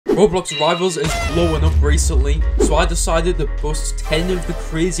Roblox Rivals is blowing up recently, so I decided to bust 10 of the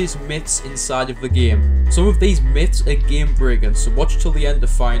craziest myths inside of the game. Some of these myths are game breaking, so watch till the end to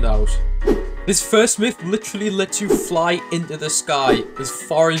find out. This first myth literally lets you fly into the sky as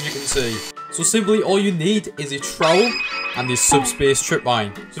far as you can see. So simply all you need is a trowel and this subspace trip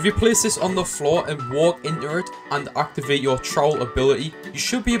mine. So if you place this on the floor and walk into it and activate your trowel ability, you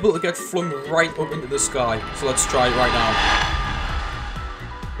should be able to get flung right up into the sky. So let's try it right now.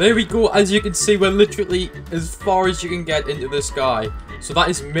 There we go. As you can see, we're literally as far as you can get into the sky. So that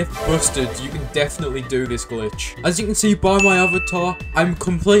is myth busted. You can definitely do this glitch. As you can see by my avatar, I'm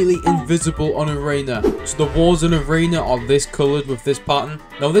completely invisible on arena. So the walls in arena are this coloured with this pattern.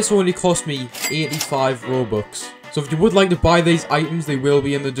 Now this only cost me 85 Robux. So if you would like to buy these items, they will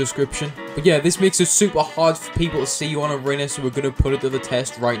be in the description. But yeah, this makes it super hard for people to see you on arena, so we're going to put it to the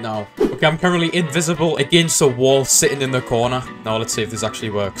test right now. Okay, I'm currently invisible against a wall sitting in the corner. Now let's see if this actually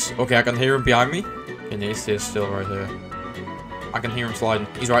works. Okay, I can hear him behind me. And he stays still right here. I can hear him sliding.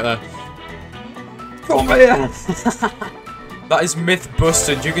 He's right there. Come here! That is myth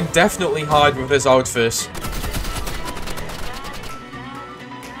busted. You can definitely hide with this outfit.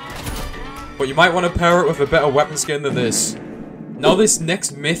 But you might want to pair it with a better weapon skin than this. Now this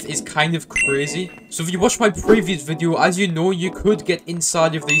next myth is kind of crazy. So if you watched my previous video, as you know, you could get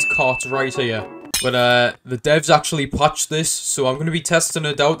inside of these carts right here. But the devs actually patched this, so I'm going to be testing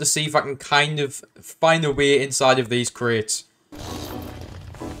it out to see if I can kind of find a way inside of these crates.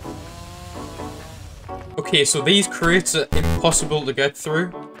 Okay, so these crates are impossible to get through.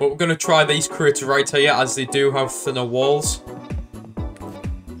 But we're going to try these crates right here, as they do have thinner walls.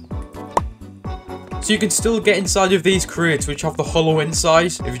 So you can still get inside of these crates, which have the hollow inside.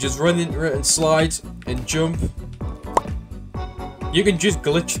 If you just run into it and slide and jump, you can just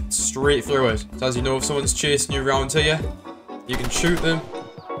glitch straight through it. So as you know, if someone's chasing you around here, you can shoot them.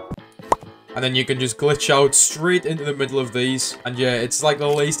 And then you can just glitch out straight into the middle of these. And yeah, it's like the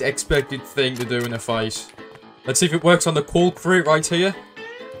least expected thing to do in a fight. Let's see if it works on the coal crate right here.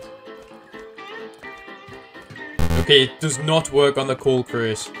 Okay, it does not work on the coal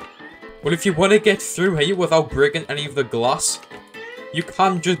crate. Well, if you want to get through here without breaking any of the glass, you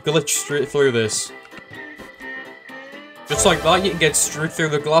can just glitch straight through this. Just like that, you can get straight through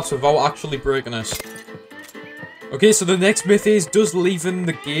the glass without actually breaking it. Okay, so the next myth is, does leaving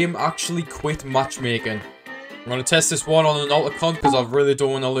the game actually quit matchmaking? I'm going to test this one on an alt account because I really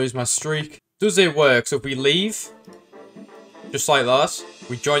don't want to lose my streak. Does it work? So if we leave, just like that,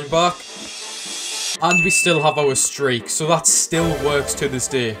 we join back. And we still have our streak, so that still works to this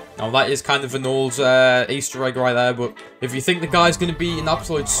day. Now that is kind of an old Easter egg right there, but if you think the guy's going to be an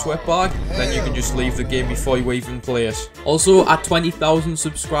absolute sweatbag, then you can just leave the game before you even play it. Also, at 20,000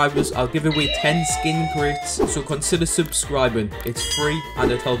 subscribers, I'll give away 10 skin crates, so consider subscribing. It's free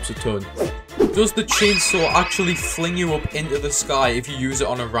and it helps a ton. Does the chainsaw actually fling you up into the sky if you use it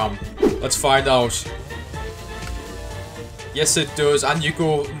on a ramp? Let's find out. Yes, it does, and you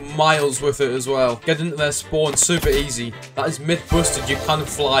go miles with it as well. Get into their spawn super easy. That is myth busted. You can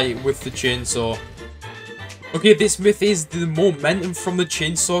fly with the chainsaw. Okay, this myth is the momentum from the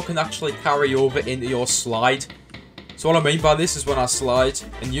chainsaw can actually carry over into your slide. So what I mean by this is when I slide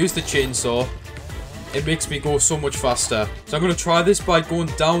and use the chainsaw, it makes me go so much faster. So I'm going to try this by going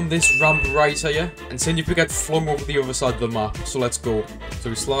down this ramp right here and seeing if we get flung over the other side of the map. So let's go.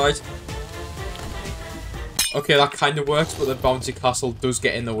 So we slide. Okay, that kind of works, but the bouncy castle does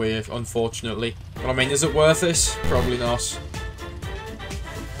get in the way, unfortunately. But I mean, is it worth it? Probably not.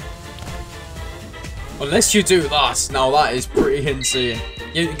 Unless you do that. Now that is pretty insane.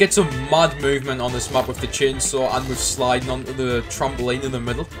 You get some mad movement on this map with the chainsaw and with sliding onto the trampoline in the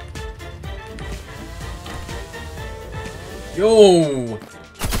middle. Yo!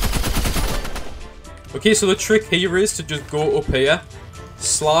 Okay, so the trick here is to just go up here,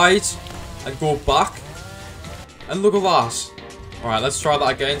 slide, and go back. And look at that. Alright, let's try that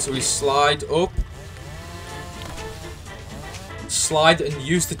again. So we slide up. Slide and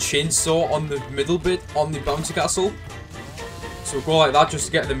use the chainsaw on the middle bit on the bouncy castle. So we'll go like that just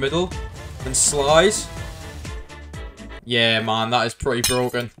to get in the middle. And slide. Yeah, man, that is pretty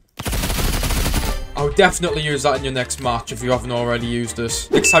broken. I would definitely use that in your next match if you haven't already used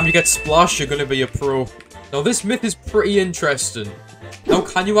this. Next time you get splashed, you're going to be a pro. Now, this myth is pretty interesting. Now,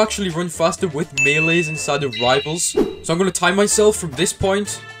 can you actually run faster with melees inside of Rivals? So I'm going to time myself from this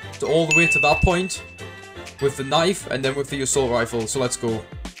point to all the way to that point with the knife and then with the assault rifle. So let's go.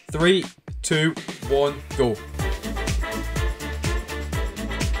 3, 2, 1, go.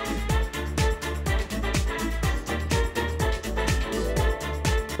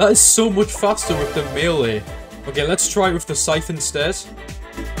 That is so much faster with the melee. Okay, let's try it with the scythe instead.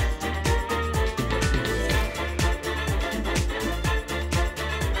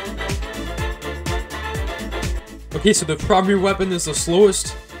 Okay, so the primary weapon is the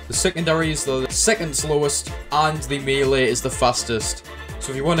slowest, the secondary is the second slowest, and the melee is the fastest. So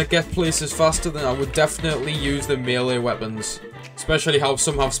if you want to get places faster, then I would definitely use the melee weapons. Especially how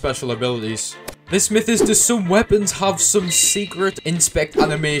some have special abilities. This myth is, does some weapons have some secret inspect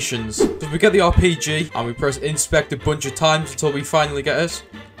animations? So we get the RPG, and we press inspect a bunch of times until we finally get it.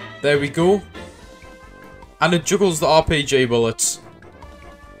 There we go. And it juggles the RPG bullets.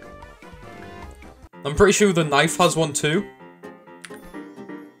 I'm pretty sure the knife has one too.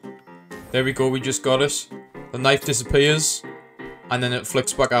 There we go, we just got it. The knife disappears, and then it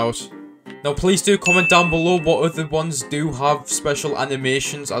flicks back out. Now please do comment down below what other ones do have special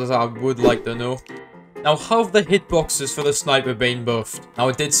animations, as I would like to know. Now have the hitboxes for the sniper been buffed? Now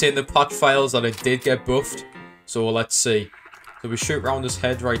it did say in the patch files that it did get buffed, so let's see. So we shoot around his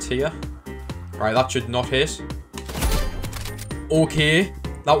head right here. Right, that should not hit. Okay,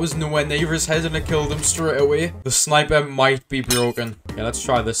 that was nowhere near his head and it killed him straight away. The sniper might be broken. Yeah, let's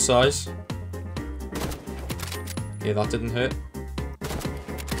try this size. Yeah, that didn't hit.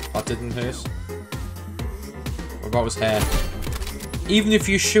 That didn't hit. What about his hair? Even if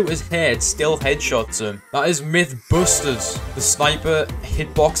you shoot his hair, it still headshots him. That is myth busted. The sniper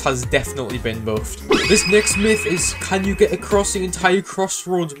hitbox has definitely been buffed. This next myth is, can you get across the entire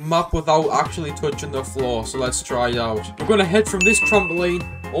Crossroads map without actually touching the floor? So let's try it out. We're going to head from this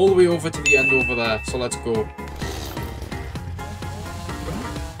trampoline all the way over to the end over there. So let's go.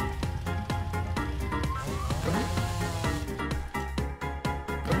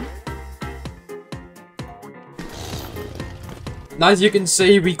 And as you can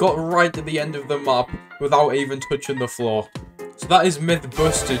see, we got right to the end of the map without even touching the floor. So that is myth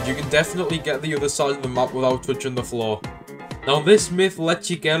busted. You can definitely get the other side of the map without touching the floor. Now this myth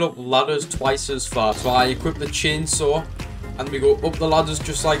lets you get up ladders twice as fast. So I equip the chainsaw and we go up the ladders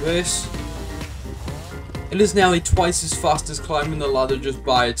just like this. It is nearly twice as fast as climbing the ladder just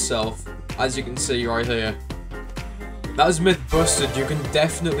by itself, as you can see right here. That is myth busted. You can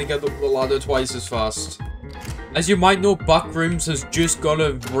definitely get up the ladder twice as fast. As you might know, Backrooms has just got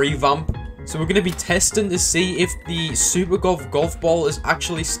a revamp, so we're going to be testing to see if the Super Golf ball is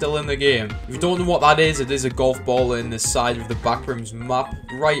actually still in the game. If you don't know what that is, it is a golf ball in the side of the Backrooms map,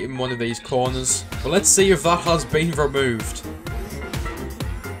 right in one of these corners. But let's see if that has been removed.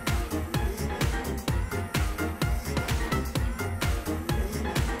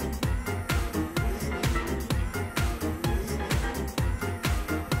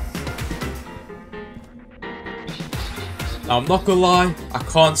 Now, I'm not gonna lie, I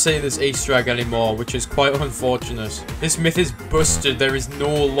can't say this Easter egg anymore, which is quite unfortunate. This myth is busted. There is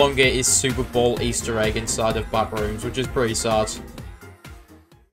no longer a Super Bowl Easter egg inside of Backrooms, which is pretty sad.